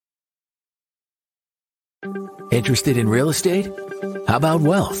Interested in real estate? How about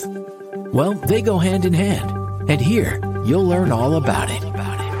wealth? Well, they go hand in hand. And here, you'll learn all about it.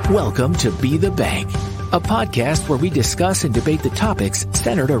 Welcome to Be the Bank, a podcast where we discuss and debate the topics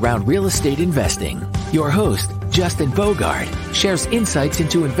centered around real estate investing. Your host, Justin Bogard, shares insights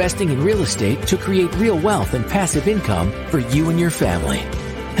into investing in real estate to create real wealth and passive income for you and your family.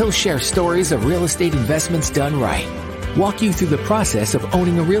 He'll share stories of real estate investments done right, walk you through the process of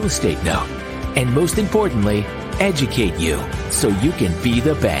owning a real estate note, and most importantly, educate you so you can be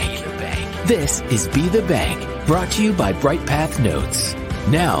the bank. This is Be the Bank, brought to you by Bright Path Notes.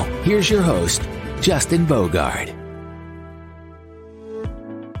 Now, here's your host, Justin Bogard.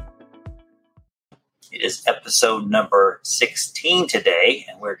 It is episode number 16 today,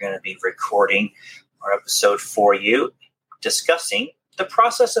 and we're going to be recording our episode for you, discussing the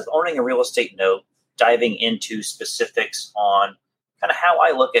process of owning a real estate note, diving into specifics on kind of how I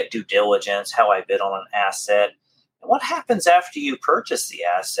look at due diligence, how I bid on an asset, and what happens after you purchase the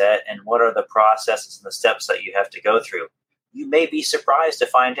asset, and what are the processes and the steps that you have to go through. You may be surprised to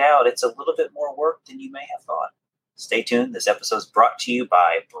find out it's a little bit more work than you may have thought. Stay tuned. This episode is brought to you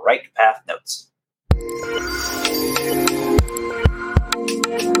by Bright Path Notes.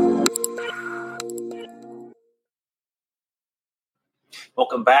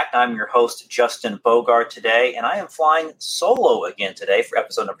 Welcome back. I'm your host, Justin Bogard, today, and I am flying solo again today for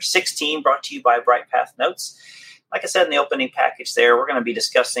episode number 16, brought to you by Bright Path Notes. Like I said in the opening package there, we're going to be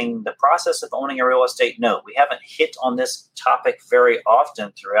discussing the process of owning a real estate note. We haven't hit on this topic very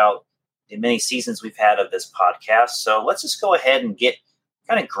often throughout the many seasons we've had of this podcast, so let's just go ahead and get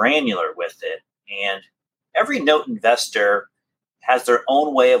kind of granular with it. And every note investor has their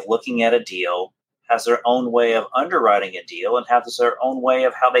own way of looking at a deal, has their own way of underwriting a deal, and has their own way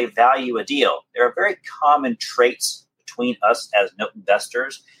of how they value a deal. There are very common traits between us as note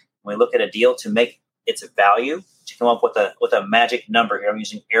investors when we look at a deal to make its value, to come up with a magic number here. I'm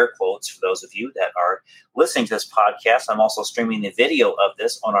using air quotes for those of you that are listening to this podcast. I'm also streaming the video of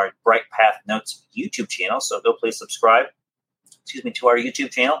this on our Bright Path Notes YouTube channel, so go please subscribe to our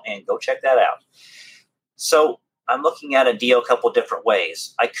YouTube channel and go check that out. So I'm looking at a deal a couple different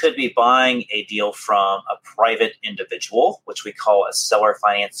ways. I could be buying a deal from a private individual, which we call a seller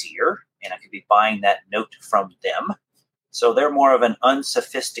financier, and I could be buying that note from them. So they're more of an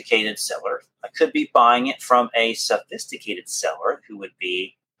unsophisticated seller. I could be buying it from a sophisticated seller who would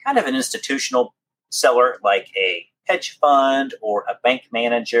be kind of an institutional seller like a hedge fund or a bank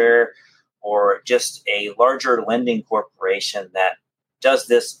manager or just a larger lending corporation that does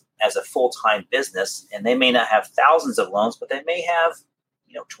this as a full-time business, and they may not have thousands of loans, but they may have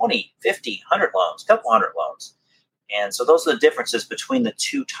 20, 50, 100 loans, a couple hundred loans. And so those are the differences between the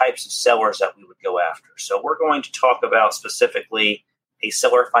two types of sellers that we would go after. So we're going to talk about specifically a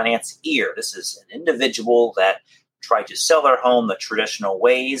seller financier. This is an individual that tried to sell their home the traditional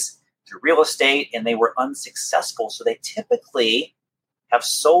ways through real estate, and they were unsuccessful. So they typically have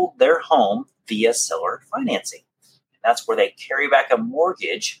sold their home via seller financing. That's where they carry back a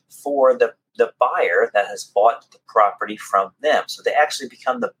mortgage for the buyer that has bought the property from them. So they actually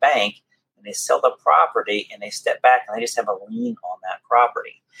become the bank, and they sell the property, and they step back, and they just have a lien on that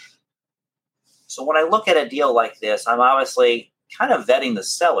property. So when I look at a deal like this, I'm obviously kind of vetting the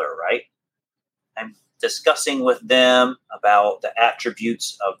seller, right? I'm discussing with them about the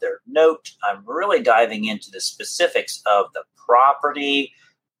attributes of their note. I'm really diving into the specifics of the property,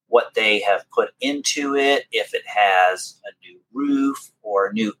 what they have put into it, if it has a new roof or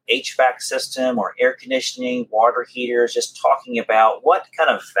a new HVAC system or air conditioning, water heaters, just talking about what kind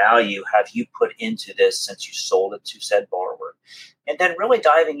of value have you put into this since you sold it to said borrower. And then really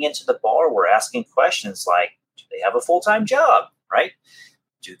diving into the borrower, asking questions like, do they have a full-time job, right?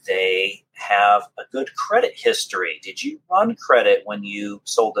 Do they have a good credit history? Did you run credit when you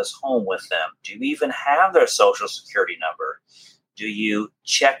sold this home with them? Do you even have their social security number? Did you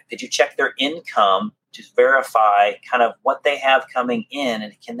check their income to verify kind of what they have coming in,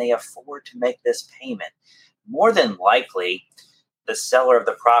 and can they afford to make this payment? More than likely, the seller of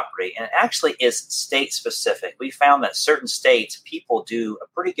the property, and it actually is state specific. We found that certain states, people do a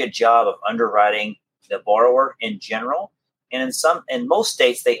pretty good job of underwriting the borrower in general. And in most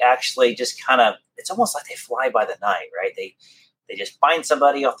states, they actually just it's almost like they fly by the night, right? They just find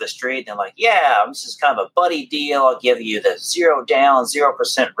somebody off the street and they're like, yeah, this is kind of a buddy deal. I'll give you the 0 down,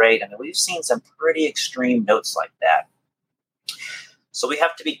 0% rate. I mean, we've seen some pretty extreme notes like that. So we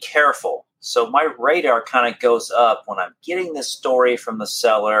have to be careful. So my radar kind of goes up when I'm getting this story from the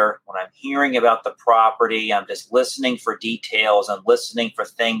seller, when I'm hearing about the property. I'm just listening for details. I'm listening for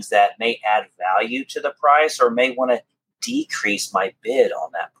things that may add value to the price or may want to decrease my bid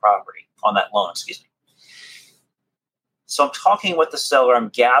on that property, on that loan, excuse me. So I'm talking with the seller, I'm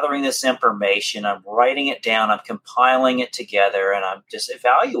gathering this information, I'm writing it down, I'm compiling it together, and I'm just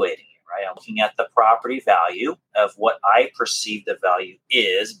evaluating it, right? I'm looking at the property value of what I perceive the value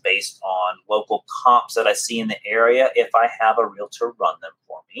is based on local comps that I see in the area if I have a realtor run them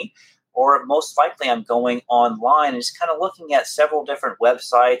for me. Or most likely I'm going online and just kind of looking at several different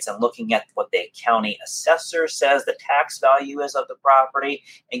websites and looking at what the county assessor says the tax value is of the property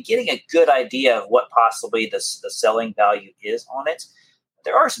and getting a good idea of what possibly the selling value is on it.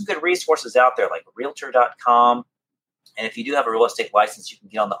 There are some good resources out there like Realtor.com. And if you do have a real estate license, you can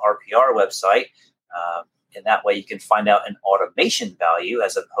get on the RPR website. And that way you can find out an automation value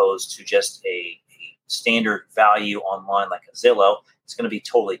as opposed to just a standard value online like a Zillow. It's going to be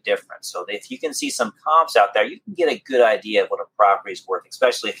totally different. So if you can see some comps out there, you can get a good idea of what a property is worth,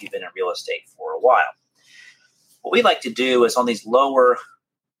 especially if you've been in real estate for a while. What we like to do is on these lower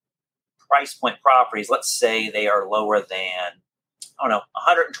price point properties, let's say they are lower than,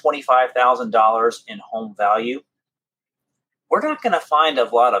 $125,000 in home value. We're not going to find a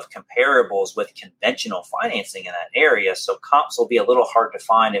lot of comparables with conventional financing in that area. So comps will be a little hard to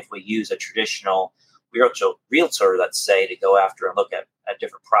find if we use a traditional realtor, let's say, to go after and look at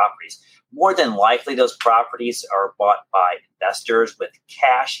different properties. More than likely, those properties are bought by investors with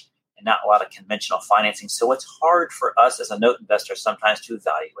cash and not a lot of conventional financing. So it's hard for us as a note investor sometimes to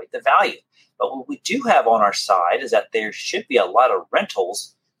evaluate the value. But what we do have on our side is that there should be a lot of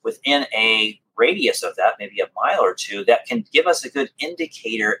rentals within a radius of that, maybe a mile or two, that can give us a good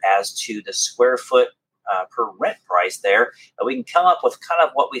indicator as to the square foot per rent price there. We can come up with kind of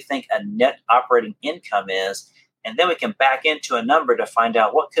what we think a net operating income is, and then we can back into a number to find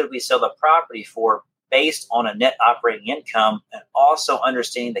out what could we sell the property for based on a net operating income and also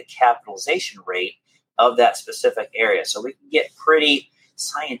understanding the capitalization rate of that specific area. So we can get pretty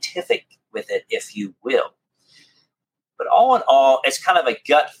scientific with it, if you will. But all in all, it's kind of a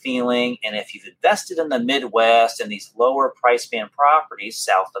gut feeling. And if you've invested in the Midwest and these lower price band properties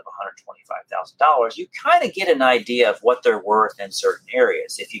south of $125,000, you kind of get an idea of what they're worth in certain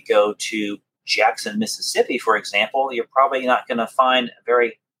areas. If you go to Jackson, Mississippi, for example, you're probably not going to find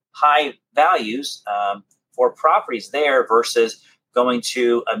very high values for properties there versus going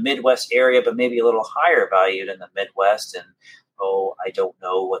to a Midwest area, but maybe a little higher valued in the Midwest. And, I don't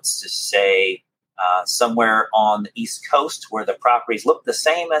know, let's just say, somewhere on the East Coast where the properties look the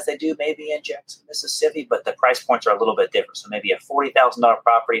same as they do maybe in Jackson, Mississippi, but the price points are a little bit different. So maybe a $40,000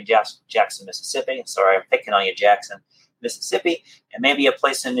 property in Jackson, Mississippi. Sorry, I'm picking on you, Jackson, Mississippi. And maybe a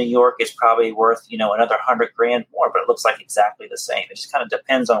place in New York is probably worth, another $100,000 more, but it looks like exactly the same. It just kind of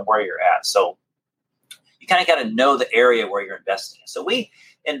depends on where you're at. So you kind of got to know the area where you're investing in. So we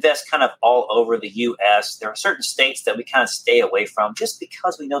invest kind of all over the U.S. There are certain states that we kind of stay away from just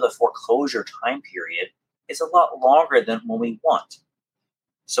because we know the foreclosure time period is a lot longer than when we want.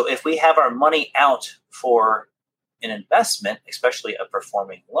 So if we have our money out for an investment, especially a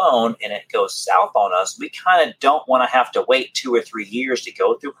performing loan, and it goes south on us, we kind of don't want to have to wait 2 or 3 years to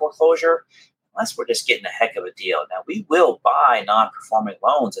go through foreclosure unless we're just getting a heck of a deal. Now, we will buy non-performing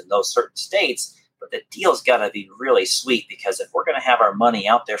loans in those certain states, but the deal's got to be really sweet because if we're going to have our money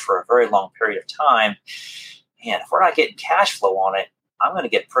out there for a very long period of time, and if we're not getting cash flow on it, I'm going to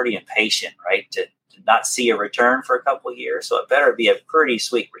get pretty impatient, right, to not see a return for a couple of years. So it better be a pretty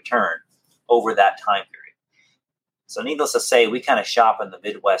sweet return over that time period. So needless to say, we kind of shop in the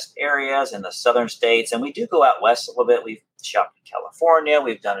Midwest areas and the southern states, and we do go out west a little bit. We've shopped in California.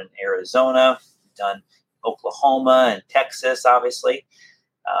 We've done in Arizona. We've done Oklahoma and Texas, obviously.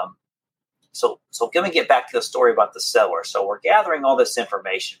 So let me get back to the story about the seller. So we're gathering all this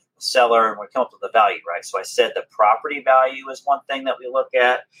information from the seller, and we come up with the value, right? So I said the property value is one thing that we look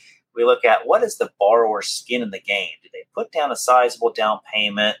at. We look at what is the borrower's skin in the game. Did they put down a sizable down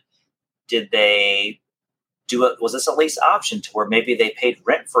payment? Did they do it? Was this a lease option to where maybe they paid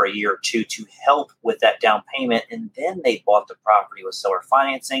rent for a year or two to help with that down payment, and then they bought the property with seller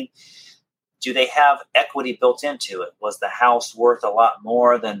financing? Do they have equity built into it? Was the house worth a lot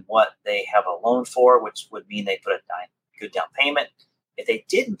more than what they have a loan for, which would mean they put a good down payment? If they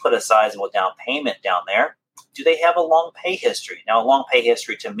didn't put a sizable down payment down there, do they have a long pay history? Now, a long pay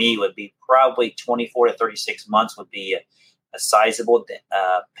history to me would be probably 24 to 36 months would be a sizable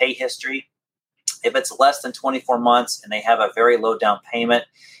pay history. If it's less than 24 months and they have a very low down payment,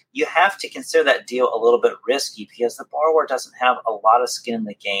 you have to consider that deal a little bit risky because the borrower doesn't have a lot of skin in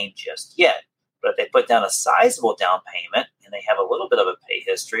the game just yet. But if they put down a sizable down payment and they have a little bit of a pay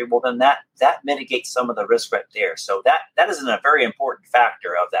history, well, then that mitigates some of the risk right there. So that is a very important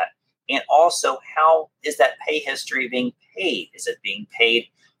factor of that. And also, how is that pay history being paid? Is it being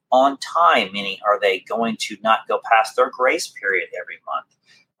paid on time? Meaning, are they going to not go past their grace period every month?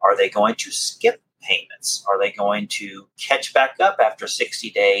 Are they going to skip payments? Are they going to catch back up after 60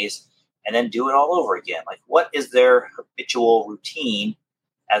 days and then do it all over again? Like, what is their habitual routine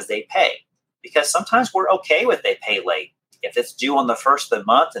as they pay? Because sometimes we're okay with they pay late. If it's due on the first of the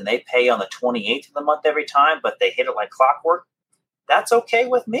month and they pay on the 28th of the month every time, but they hit it like clockwork, that's okay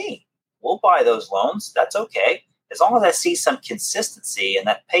with me. We'll buy those loans. That's okay. As long as I see some consistency and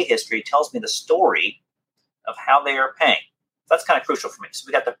that pay history tells me the story of how they are paying. That's kind of crucial for me. So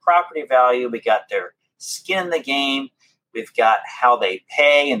we got the property value, we got their skin in the game, we've got how they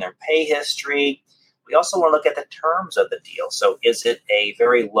pay and their pay history. We also want to look at the terms of the deal. So is it a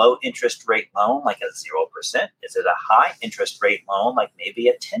very low interest rate loan, like a 0%? Is it a high interest rate loan, like maybe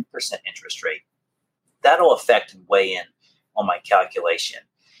a 10% interest rate? That'll affect and weigh in on my calculation.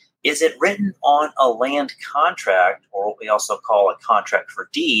 Is it written on a land contract, or what we also call a contract for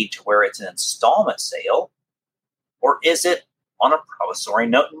deed, to where it's an installment sale? Or is it on a promissory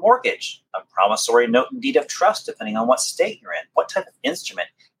note and mortgage, a promissory note and deed of trust, depending on what state you're in, what type of instrument?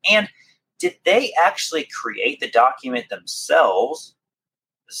 And did they actually create the document themselves,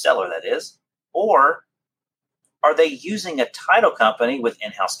 the seller that is, or are they using a title company with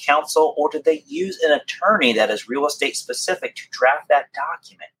in-house counsel, or did they use an attorney that is real estate specific to draft that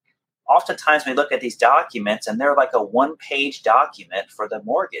document? Oftentimes we look at these documents and they're like a one-page document for the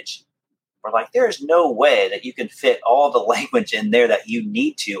mortgage. We're like, there's no way that you can fit all the language in there that you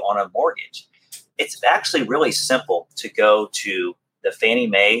need to on a mortgage. It's actually really simple to go to the Fannie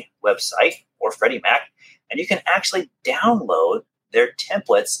Mae website or Freddie Mac, and you can actually download their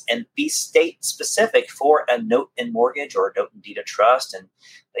templates and be state specific for a note and mortgage or a note and deed of trust. And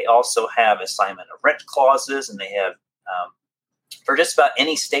they also have assignment of rent clauses, and they have for just about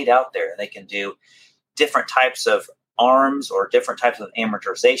any state out there. They can do different types of ARMs or different types of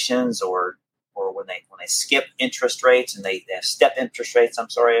amortizations, or when they skip interest rates and they have step interest rates.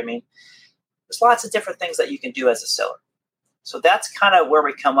 There's lots of different things that you can do as a seller. So that's kind of where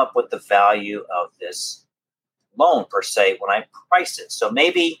we come up with the value of this loan per se when I price it. So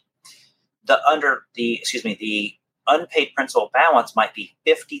maybe the unpaid principal balance might be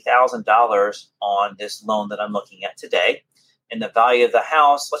 $50,000 on this loan that I'm looking at today. And the value of the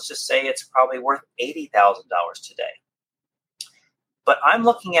house, let's just say it's probably worth $80,000 today. But I'm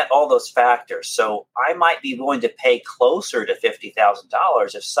looking at all those factors. So I might be willing to pay closer to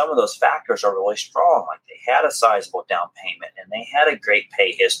 $50,000 if some of those factors are really strong, like they had a sizable down payment and they had a great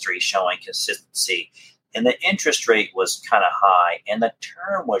pay history showing consistency, and the interest rate was kind of high and the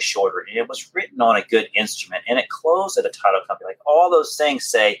term was shorter and it was written on a good instrument and it closed at a title company. Like, all those things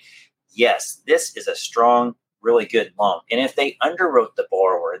say, yes, this is a strong, really good loan. And if they underwrote the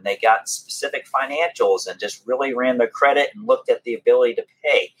borrower and they got specific financials and just really ran their credit and looked at the ability to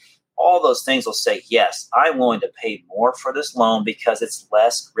pay, all those things will say, yes, I'm willing to pay more for this loan because it's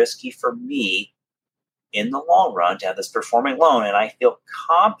less risky for me in the long run to have this performing loan. And I feel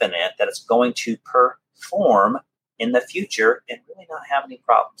confident that it's going to perform in the future and really not have any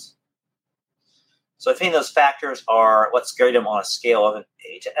problems. So if any of those factors are, let's grade them on a scale of an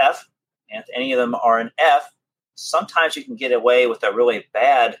A to F. And if any of them are an F, sometimes you can get away with a really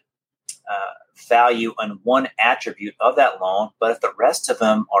bad value on one attribute of that loan. But if the rest of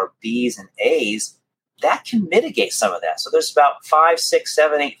them are B's and A's, that can mitigate some of that. So there's about 5, 6,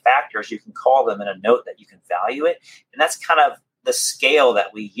 7, 8 factors, you can call them, in a note that you can value it. And that's kind of the scale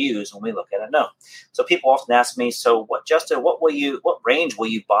that we use when we look at a note. So people often ask me, so Justin, what range will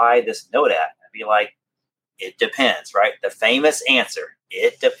you buy this note at? I'd be like, it depends, right? The famous answer,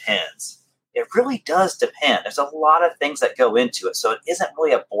 it depends. It really does depend. There's a lot of things that go into it. So it isn't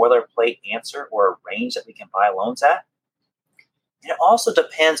really a boilerplate answer or a range that we can buy loans at. And it also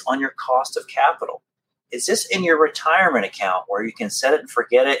depends on your cost of capital. Is this in your retirement account where you can set it and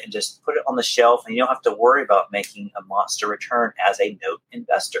forget it and just put it on the shelf and you don't have to worry about making a monster return as a note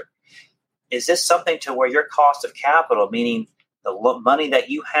investor? Is this something to where your cost of capital, meaning the money that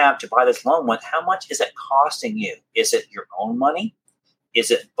you have to buy this loan with, how much is it costing you? Is it your own money? Is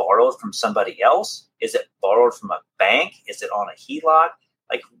it borrowed from somebody else? Is it borrowed from a bank? Is it on a HELOC?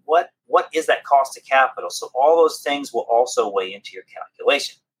 Like, what is that cost of capital? So all those things will also weigh into your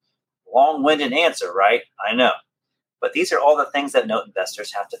calculation. Long-winded answer, right? I know. But these are all the things that note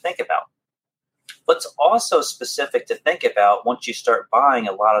investors have to think about. What's also specific to think about once you start buying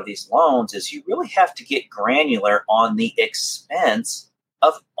a lot of these loans is you really have to get granular on the expense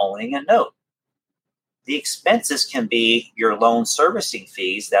of owning a note. The expenses can be your loan servicing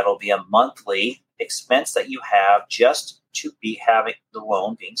fees. That'll be a monthly expense that you have just to be having the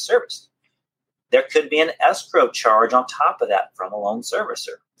loan being serviced. There could be an escrow charge on top of that from a loan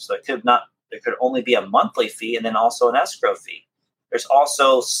servicer. So there could only be a monthly fee and then also an escrow fee. There's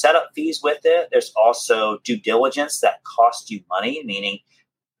also setup fees with it. There's also due diligence that costs you money, meaning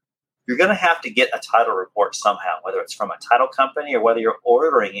you're going to have to get a title report somehow, whether it's from a title company or whether you're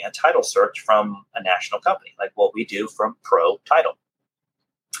ordering a title search from a national company, like what we do from Pro Title.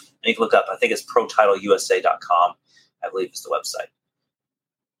 And you can look up, I think it's protitleiusa.com, I believe is the website.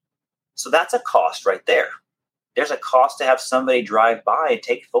 So that's a cost right there. There's a cost to have somebody drive by and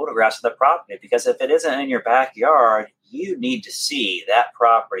take photographs of the property, because if it isn't in your backyard, you need to see that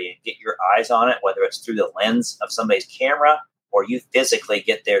property and get your eyes on it, whether it's through the lens of somebody's camera or you physically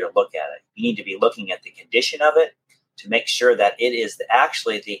get there to look at it. You need to be looking at the condition of it to make sure that it is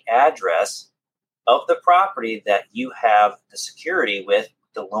actually the address of the property that you have the security with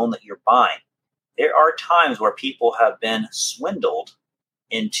the loan that you're buying. There are times where people have been swindled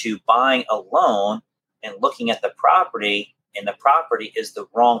into buying a loan and looking at the property, and the property is the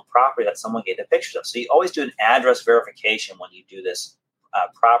wrong property that someone gave the pictures of. So you always do an address verification when you do this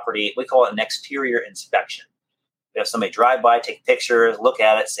property. We call it an exterior inspection. We have somebody drive by, take pictures, look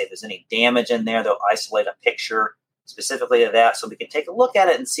at it, say if there's any damage in there. They'll isolate a picture specifically of that so we can take a look at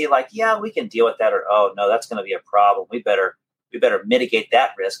it and see, like, yeah, we can deal with that, or, oh, no, that's going to be a problem. We better mitigate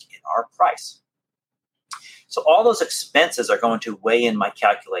that risk in our price. So all those expenses are going to weigh in my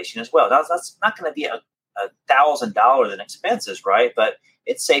calculation as well. Now, that's not going to be $1,000 in expenses, right? But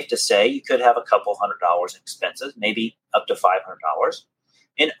it's safe to say you could have a couple $100 in expenses, maybe up to $500.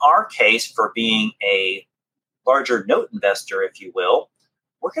 In our case, for being a larger note investor, if you will,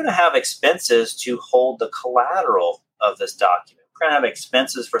 we're going to have expenses to hold the collateral of this document. We're going to have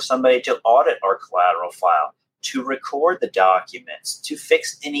expenses for somebody to audit our collateral file, to record the documents, to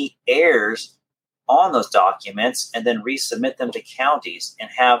fix any errors on those documents, and then resubmit them to counties and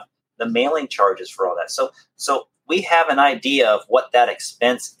have the mailing charges for all that. So we have an idea of what that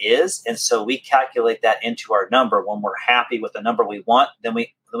expense is, and so we calculate that into our number. When we're happy with the number we want, then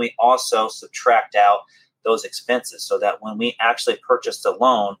we also subtract out those expenses, so that when we actually purchase the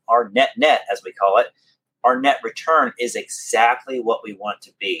loan, our net, as we call it, our net return is exactly what we want it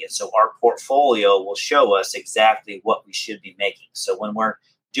to be. And so our portfolio will show us exactly what we should be making. So when we're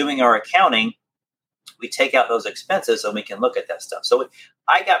doing our accounting, we take out those expenses and we can look at that stuff. So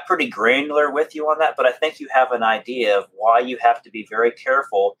I got pretty granular with you on that, but I think you have an idea of why you have to be very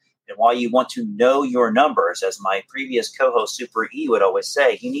careful and why you want to know your numbers. As my previous co-host, Super E, would always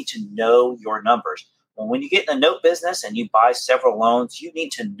say, you need to know your numbers. When you get in the note business and you buy several loans, you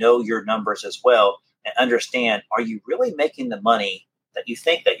need to know your numbers as well and understand, are you really making the money that you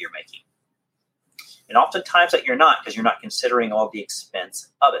think that you're making? And oftentimes that you're not, because you're not considering all the expense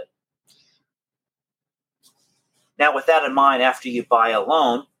of it. Now, with that in mind, after you buy a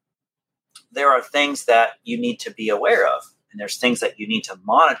loan, there are things that you need to be aware of, and there's things that you need to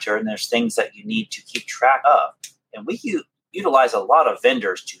monitor, and there's things that you need to keep track of. And we utilize a lot of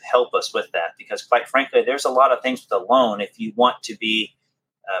vendors to help us with that, because quite frankly, there's a lot of things with a loan. If you want to be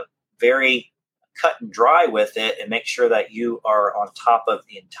very cut and dry with it and make sure that you are on top of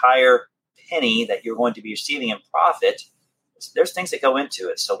the entire penny that you're going to be receiving in profit, there's things that go into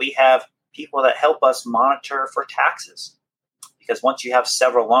it. So we have people that help us monitor for taxes, because once you have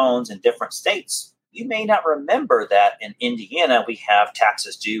several loans in different states, you may not remember that in Indiana we have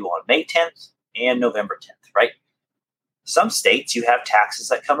taxes due on May 10th and November 10th, right? Some states you have taxes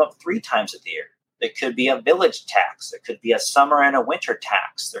that come up 3 times a year. There could be a village tax. There could be a summer and a winter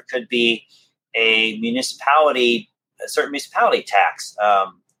tax. There could be a certain municipality tax.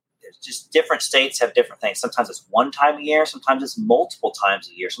 Just different states have different things. Sometimes it's 1 time a year. Sometimes it's multiple times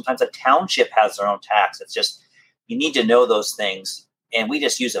a year. Sometimes a township has their own tax. It's just, you need to know those things. And we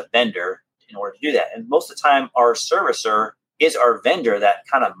just use a vendor in order to do that. And most of the time, our servicer is our vendor that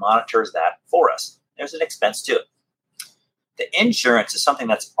kind of monitors that for us. There's an expense to it. The insurance is something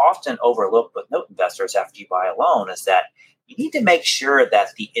that's often overlooked with note investors after you buy a loan, is that you need to make sure that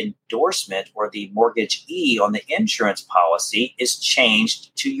the endorsement or the mortgagee on the insurance policy is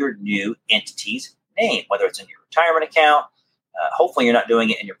changed to your new entity's name, whether it's in your retirement account. Hopefully you're not doing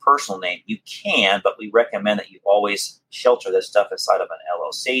it in your personal name. You can, but we recommend that you always shelter this stuff inside of an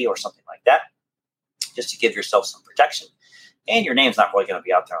LLC or something like that, just to give yourself some protection. And your name's not really going to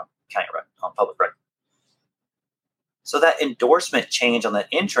be out there on public record. So that endorsement change on the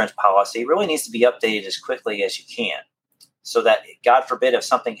insurance policy really needs to be updated as quickly as you can, so that, God forbid, if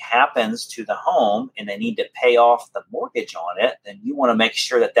something happens to the home and they need to pay off the mortgage on it, then you want to make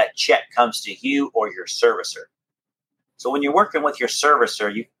sure that that check comes to you or your servicer. So when you're working with your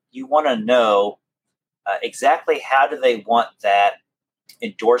servicer, you want to know exactly how do they want that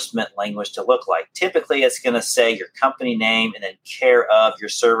endorsement language to look like? Typically, it's going to say your company name and then care of your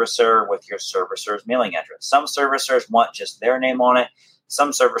servicer with your servicer's mailing address. Some servicers want just their name on it.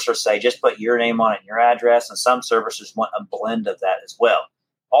 Some servicers say just put your name on it and your address, and some servicers want a blend of that as well.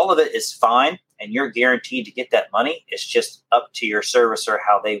 All of it is fine, and you're guaranteed to get that money. It's just up to your servicer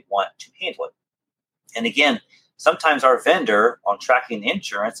how they want to handle it. And again, sometimes our vendor on tracking the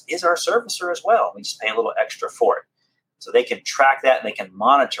insurance is our servicer as well. We just pay a little extra for it. So they can track that and they can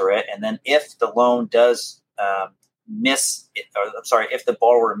monitor it. And then if the loan does if the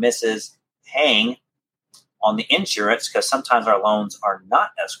borrower misses paying on the insurance, because sometimes our loans are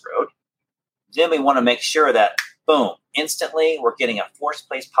not escrowed, then we want to make sure that, boom, instantly we're getting a forced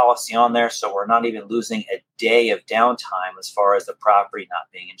place policy on there, so we're not even losing a day of downtime as far as the property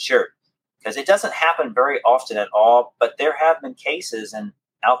not being insured. Because it doesn't happen very often at all, but there have been cases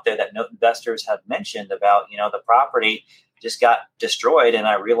out there that note investors have mentioned about, the property just got destroyed and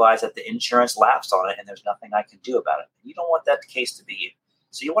I realized that the insurance lapsed on it and there's nothing I can do about it. You don't want that case to be you.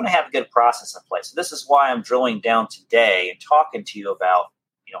 So you want to have a good process in place. So this is why I'm drilling down today and talking to you about,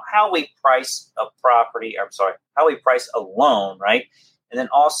 how we price a how we price a loan, right? And then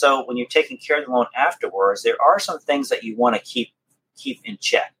also when you're taking care of the loan afterwards, there are some things that you want to keep in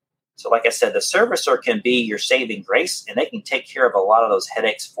check. So like I said, the servicer can be your saving grace, and they can take care of a lot of those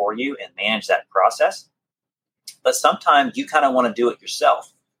headaches for you and manage that process. But sometimes you kind of want to do it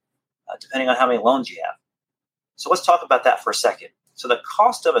yourself, depending on how many loans you have. So let's talk about that for a second. So the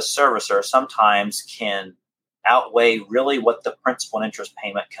cost of a servicer sometimes can outweigh really what the principal and interest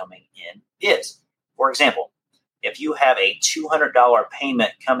payment coming in is. For example, if you have a $200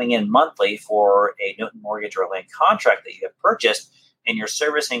 payment coming in monthly for a note and mortgage or a land contract that you have purchased, and your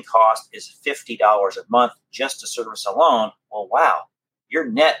servicing cost is $50 a month just to service a loan, well, wow, your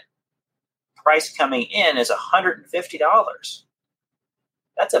net price coming in is $150.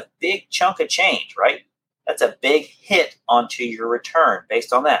 That's a big chunk of change, right? That's a big hit onto your return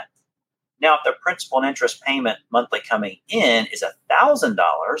based on that. Now, if the principal and interest payment monthly coming in is $1,000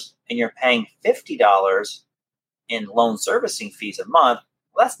 and you're paying $50 in loan servicing fees a month,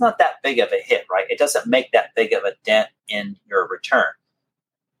 well, that's not that big of a hit, right? It doesn't make that big of a dent in your return.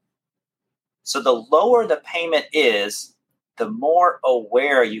 So the lower the payment is, the more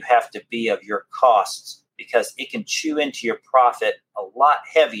aware you have to be of your costs, because it can chew into your profit a lot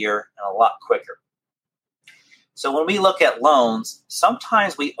heavier and a lot quicker. So when we look at loans,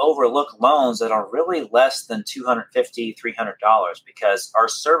 sometimes we overlook loans that are really less than $250, $300 because our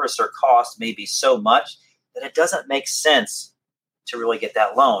servicer cost may be so much that it doesn't make sense to really get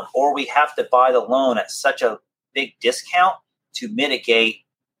that loan. Or we have to buy the loan at such a big discount to mitigate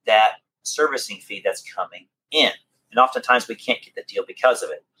that servicing fee that's coming in. And oftentimes we can't get the deal because of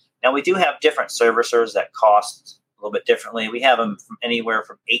it. Now, we do have different servicers that cost a little bit differently. We have them from anywhere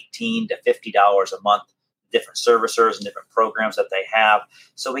from $18 to $50 a month, different servicers and different programs that they have.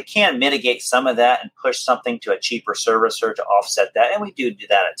 So we can mitigate some of that and push something to a cheaper servicer to offset that. And we do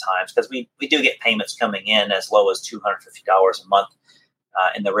that at times because we do get payments coming in as low as $250 a month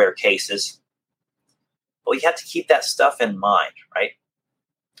in the rare cases. But we have to keep that stuff in mind, right?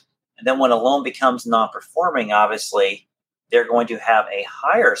 And then when a loan becomes non-performing, obviously, they're going to have a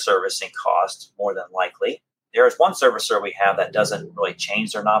higher servicing cost, more than likely. There is one servicer we have that doesn't really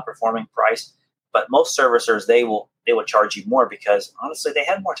change their non-performing price, but most servicers, they will charge you more because, honestly, they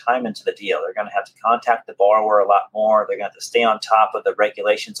had more time into the deal. They're going to have to contact the borrower a lot more. They're going to have to stay on top of the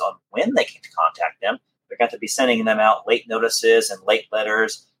regulations on when they can contact them. They're going to be sending them out late notices and late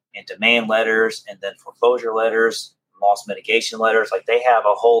letters and demand letters and then foreclosure letters, loss mitigation letters. Like, they have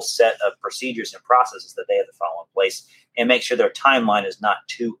a whole set of procedures and processes that they have to follow in place and make sure their timeline is not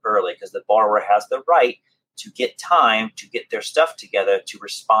too early, because the borrower has the right to get time to get their stuff together to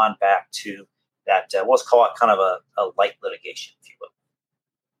respond back to that, let's call it kind of a light litigation, if you will.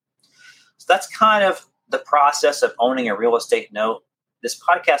 So that's kind of the process of owning a real estate note. This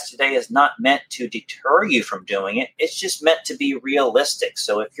podcast today is not meant to deter you from doing it. It's just meant to be realistic.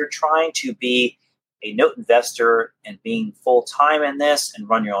 So if you're trying to be a note investor and being full-time in this and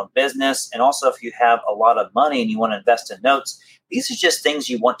run your own business, and also if you have a lot of money and you want to invest in notes, these are just things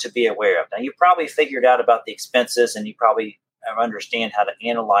you want to be aware of. Now, you probably figured out about the expenses and you probably understand how to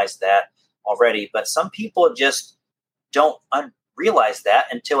analyze that already, but some people just don't realize that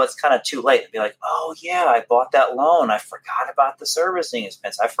until it's kind of too late. They'll be like, oh yeah, I bought that loan. I forgot about the servicing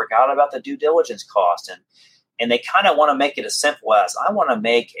expense. I forgot about the due diligence cost. And they kind of want to make it as simple as, I want to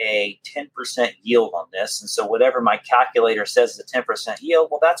make a 10% yield on this. And so whatever my calculator says is a 10% yield,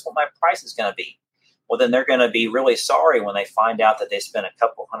 well, that's what my price is going to be. Well, then they're going to be really sorry when they find out that they spent a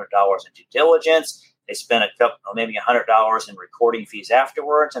couple $100 in due diligence. They spend maybe $100 in recording fees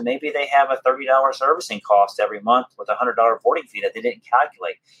afterwards, and maybe they have a $30 servicing cost every month with a $100 boarding fee that they didn't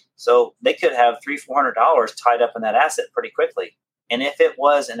calculate. So they could have $300-400 tied up in that asset pretty quickly. And if it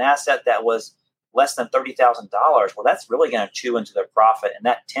was an asset that was less than $30,000, well, that's really going to chew into their profit. And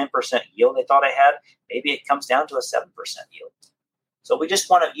that 10% yield they thought I had, maybe it comes down to a 7% yield. So we just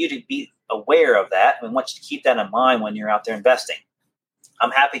want you to be aware of that. And we want you to keep that in mind when you're out there investing. I'm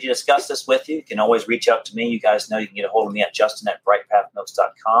happy to discuss this with you. You can always reach out to me. You guys know you can get a hold of me at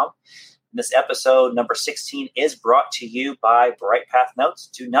justin@brightpathnotes.com. This episode number 16 is brought to you by BrightPath Notes.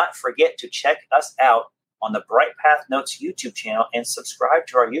 Do not forget to check us out on the BrightPath Notes YouTube channel and subscribe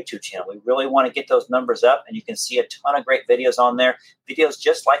to our YouTube channel. We really want to get those numbers up, and you can see a ton of great videos on there, videos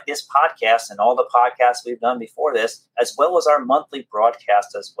just like this podcast and all the podcasts we've done before this, as well as our monthly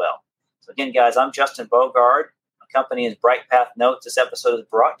broadcast as well. So again, guys, I'm Justin Bogard. My company is BrightPath Notes. This episode is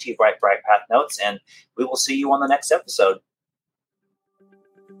brought to you by BrightPath Notes, and we will see you on the next episode.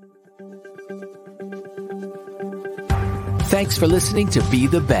 Thanks for listening to Be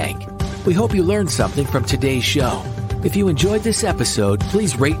the Bank. We hope you learned something from today's show. If you enjoyed this episode,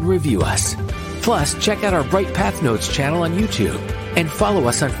 please rate and review us. Plus, check out our BrightPath Notes channel on YouTube and follow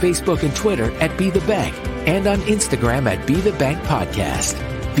us on Facebook and Twitter at Be the Bank and on Instagram at Be the Bank Podcast.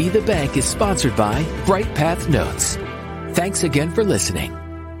 Be the Bank is sponsored by BrightPath Notes. Thanks again for listening.